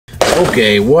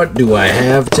Okay, what do I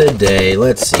have today?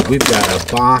 Let's see. We've got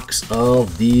a box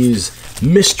of these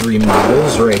mystery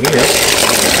models right here.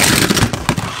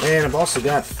 And I've also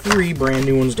got 3 brand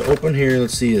new ones to open here.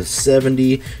 Let's see, a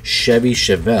 70 Chevy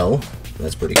Chevelle.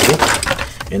 That's pretty cool.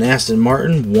 An Aston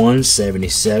Martin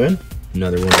 177.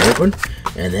 Another one to open.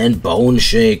 And then Bone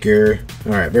Shaker.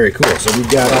 Alright, very cool. So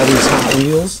we've got all these Hot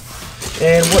Wheels.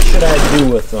 And what should I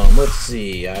do with them? Let's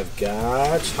see. I've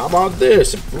got, how about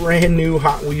this? A brand new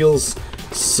Hot Wheels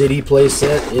City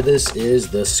playset. This is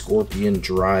the Scorpion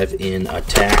Drive-In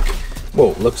Attack.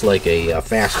 Whoa, looks like a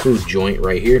fast food joint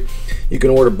right here. You can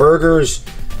order burgers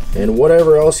and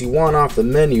whatever else you want off the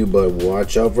menu, but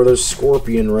watch out for the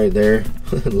Scorpion right there.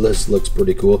 This looks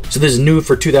pretty cool. So this is new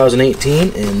for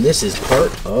 2018, and this is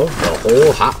part of the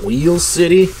whole Hot Wheels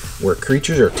City where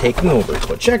creatures are taking over.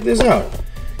 But check this out.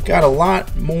 Got a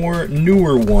lot more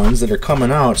newer ones that are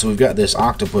coming out. So we've got this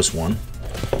octopus one.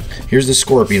 Here's the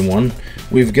scorpion one.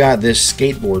 We've got this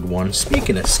skateboard one.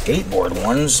 Speaking of skateboard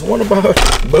ones, what about,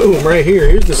 boom, right here.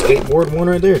 Here's the skateboard one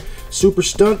right there. Super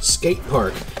Stunt Skate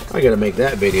Park. I gotta make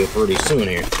that video pretty soon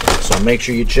here, so make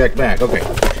sure you check back. Okay,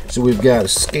 so we've got a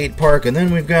skate park, and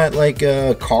then we've got like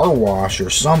a car wash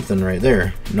or something right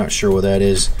there. I'm not sure what that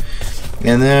is.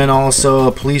 And then also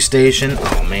a police station.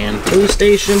 Oh man, police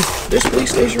station. This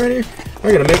police station right here.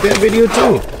 I gotta make that video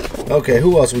too. Okay,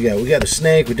 who else we got? We got a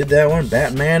snake. We did that one.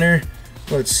 Batmanor.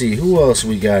 Let's see, who else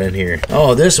we got in here?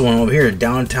 Oh, this one over here,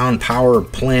 Downtown Power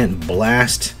Plant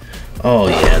Blast. Oh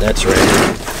yeah, that's right.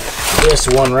 This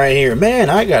one right here. Man,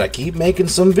 I gotta keep making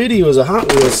some videos of Hot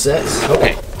Wheels sets.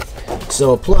 Okay,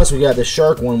 so plus we got the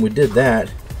shark one. We did that,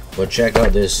 but check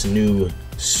out this new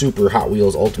Super Hot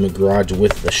Wheels Ultimate Garage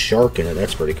with the shark in it.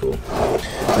 That's pretty cool.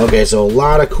 Okay, so a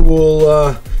lot of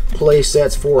cool play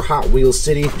sets for Hot Wheels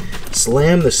City.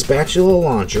 Slam the spatula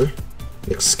launcher,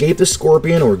 escape the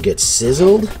scorpion, or get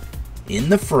sizzled in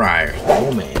the fryer.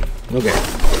 Oh man. Okay,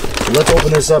 so let's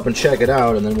open this up and check it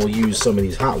out, and then we'll use some of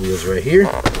these Hot Wheels right here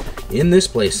in this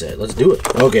playset. Let's do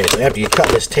it. Okay, so after you cut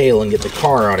this tail and get the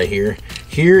car out of here,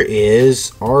 here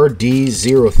is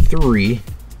RD03,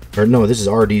 or no, this is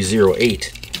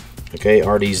RD08. Okay,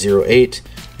 RD08,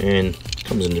 and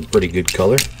comes in a pretty good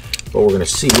color. But we're gonna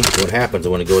see what happens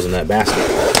when it goes in that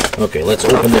basket. Okay, let's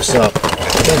open this up. I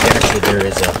think actually there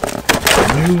is a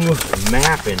new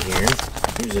map in here.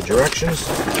 Here's the directions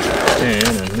and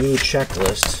a new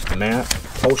checklist map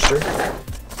poster.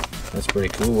 That's pretty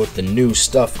cool with the new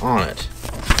stuff on it.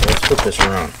 Let's put this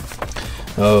around.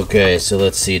 Okay, so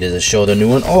let's see. Does it show the new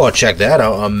one? Oh, check that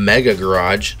out. A Mega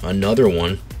Garage. Another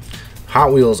one.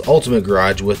 Hot Wheels Ultimate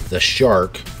Garage with the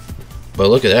shark. But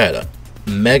look at that. A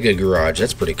Mega Garage.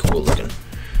 That's pretty cool looking.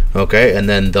 Okay, and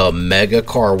then the Mega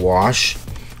Car Wash.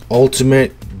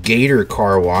 Ultimate Gator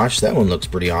Car Wash. That one looks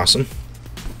pretty awesome.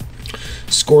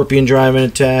 Scorpion Drive-In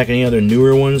Attack. Any other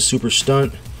newer ones? Super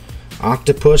Stunt.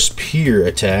 Octopus Pier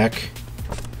Attack.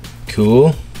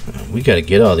 Cool. We got to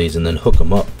get all these and then hook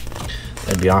them up.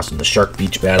 That'd be awesome. The Shark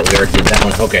Beach Battle. We already did that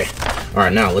one. Okay.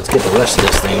 Alright, now let's get the rest of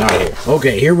this thing out of here.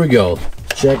 Okay, here we go.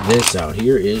 Check this out.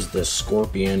 Here is the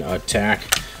Scorpion Attack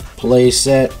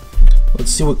playset.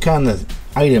 Let's see what kind of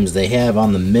items they have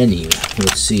on the menu.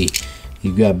 Let's see.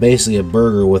 You've got basically a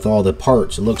burger with all the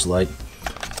parts, it looks like.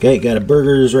 Okay, got a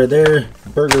burgers right there.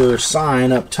 Burger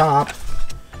sign up top.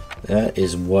 That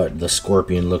is what the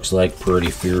Scorpion looks like. Pretty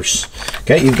fierce.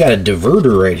 Okay, you've got a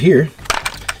diverter right here.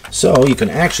 So you can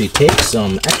actually take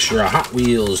some extra Hot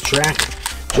Wheels track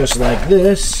just like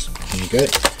this. Okay,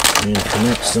 and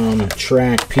connect some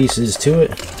track pieces to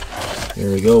it.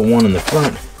 There we go, one in the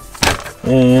front.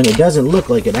 And it doesn't look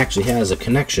like it actually has a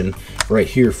connection right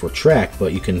here for track,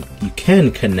 but you can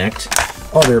connect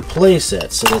other play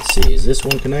sets. So let's see, is this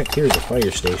one connect? Here's a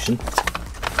fire station.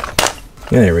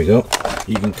 Yeah, there we go.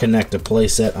 You can connect a play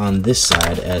set on this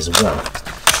side as well.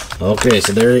 Okay,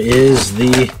 so there's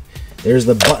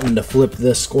the button to flip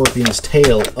the Scorpion's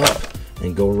tail up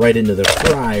and go right into the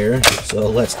fryer. So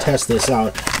let's test this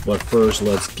out, but first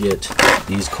let's get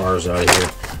these cars out of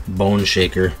here. Bone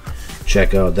Shaker.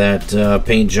 Check out that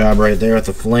paint job right there with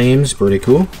the flames. Pretty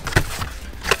cool.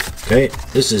 Okay,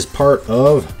 this is part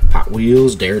of Hot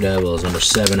Wheels Daredevils, number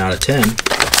 7 out of 10.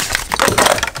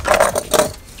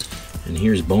 And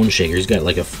here's Bone Shaker. He's got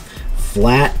like a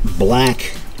flat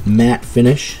black matte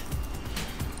finish.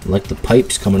 I like the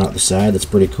pipes coming out the side. That's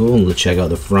pretty cool. And let's check out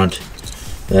the front.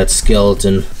 That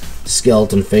skeleton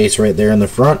face right there in the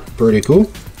front. Pretty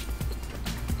cool.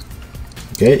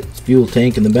 Okay, it's fuel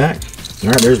tank in the back.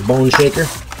 Alright, there's Bone Shaker.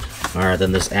 Alright,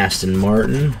 then this Aston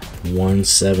Martin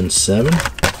 177.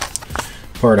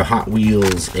 Part of Hot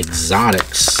Wheels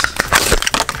Exotics.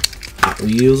 Hot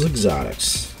Wheels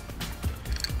Exotics.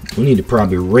 We need to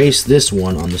probably race this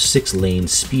one on the 6-lane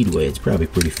speedway. It's probably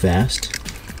pretty fast.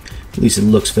 At least it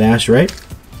looks fast, right?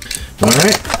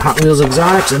 Alright, Hot Wheels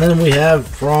Exotics, and then we have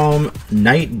from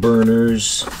Night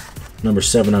Burners, number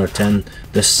 7 out of 10,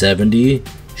 the 70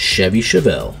 Chevy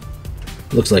Chevelle.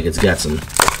 Looks like it's got some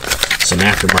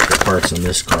aftermarket parts on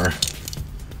this car.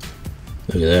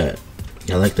 Look at that.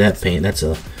 I like that paint. That's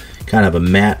a kind of a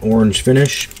matte orange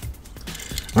finish.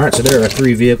 Alright, so there are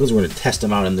 3 vehicles. We're going to test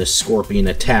them out in this Scorpion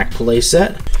Attack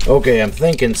playset. Okay, I'm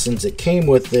thinking since it came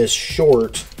with this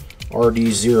short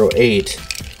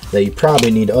RD08 that you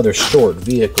probably need other short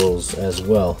vehicles as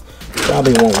well.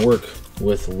 Probably won't work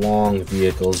with long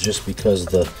vehicles just because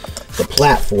the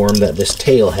platform that this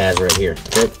tail has right here.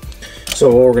 Okay? So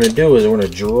what we're going to do is we're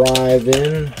going to drive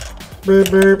in,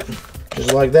 burp, burp,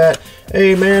 just like that.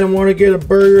 Hey man, I want to get a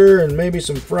burger and maybe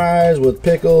some fries with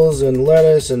pickles and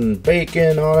lettuce and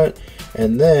bacon on it.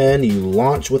 And then you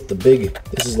launch with the big,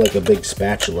 this is like a big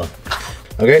spatula.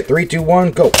 Okay, 3, 2,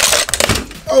 1, go.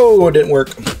 Oh, it didn't work.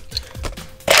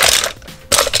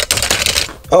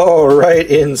 Oh, right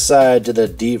inside to the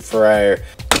deep fryer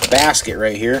basket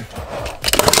right here.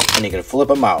 And you can flip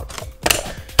them out.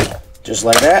 Just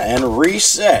like that, and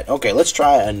reset. Okay, let's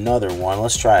try another one.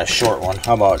 Let's try a short one.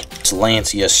 How about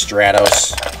Lancia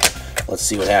Stratos? Let's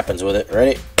see what happens with it.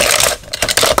 Ready?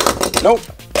 Nope.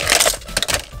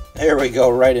 There we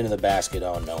go, right into the basket.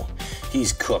 Oh no,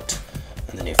 he's cooked.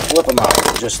 And then you flip him out,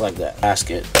 just like that.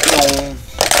 Basket.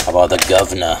 How about the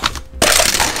governor?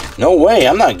 No way,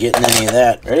 I'm not getting any of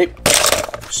that. Ready?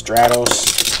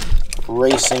 Stratos,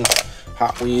 racing,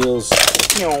 Hot Wheels.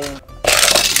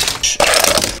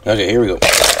 Okay, here we go.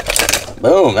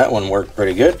 Boom, that one worked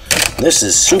pretty good. This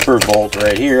is Super Volt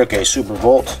right here. Okay, Super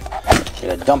Volt.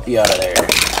 Gonna dump you out of there.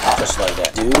 Just like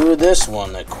that. Do this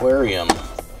one, Aquarium.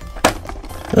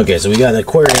 Okay, so we got the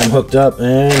Aquarium hooked up,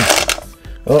 and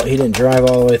oh, he didn't drive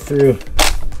all the way through.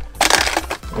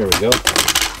 There we go.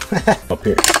 Up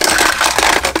here.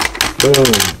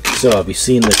 Boom. So, have you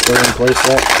seen the Aquarium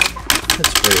playset?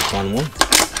 That's a pretty fun one.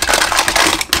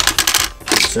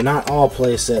 So not all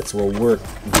play sets will work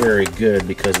very good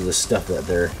because of the stuff that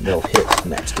they'll hit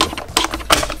next to.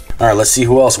 Alright, let's see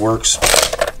who else works.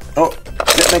 Oh,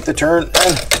 didn't make the turn.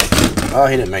 Oh,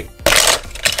 he didn't make.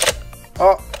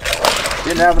 Oh,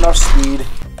 didn't have enough speed.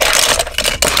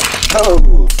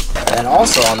 Oh, and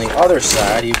also on the other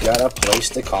side, you've got a place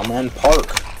to come and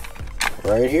park.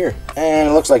 Right here. And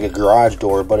it looks like a garage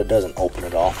door, but it doesn't open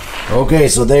at all. Okay,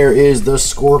 so there is the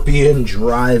Scorpion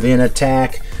Drive-In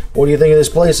Attack. What do you think of this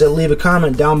playset? Leave a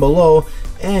comment down below.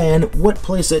 And what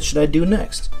playset should I do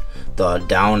next? The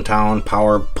Downtown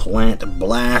Power Plant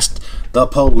Blast, the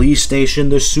Police Station,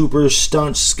 the Super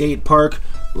Stunt Skate Park.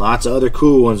 Lots of other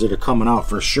cool ones that are coming out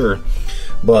for sure.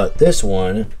 But this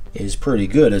one is pretty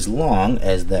good as long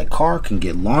as that car can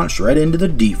get launched right into the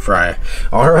deep fryer.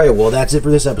 Alright, well that's it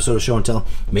for this episode of Show and Tell.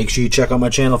 Make sure you check out my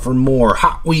channel for more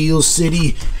Hot Wheels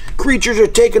City Creatures Are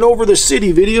Taking Over the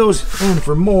City videos and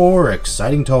for more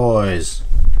exciting toys.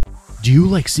 Do you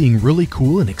like seeing really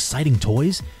cool and exciting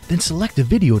toys? Then select a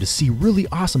video to see really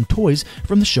awesome toys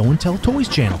from the Show and Tell Toys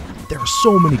channel. There are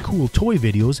so many cool toy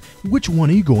videos. Which one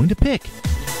are you going to pick?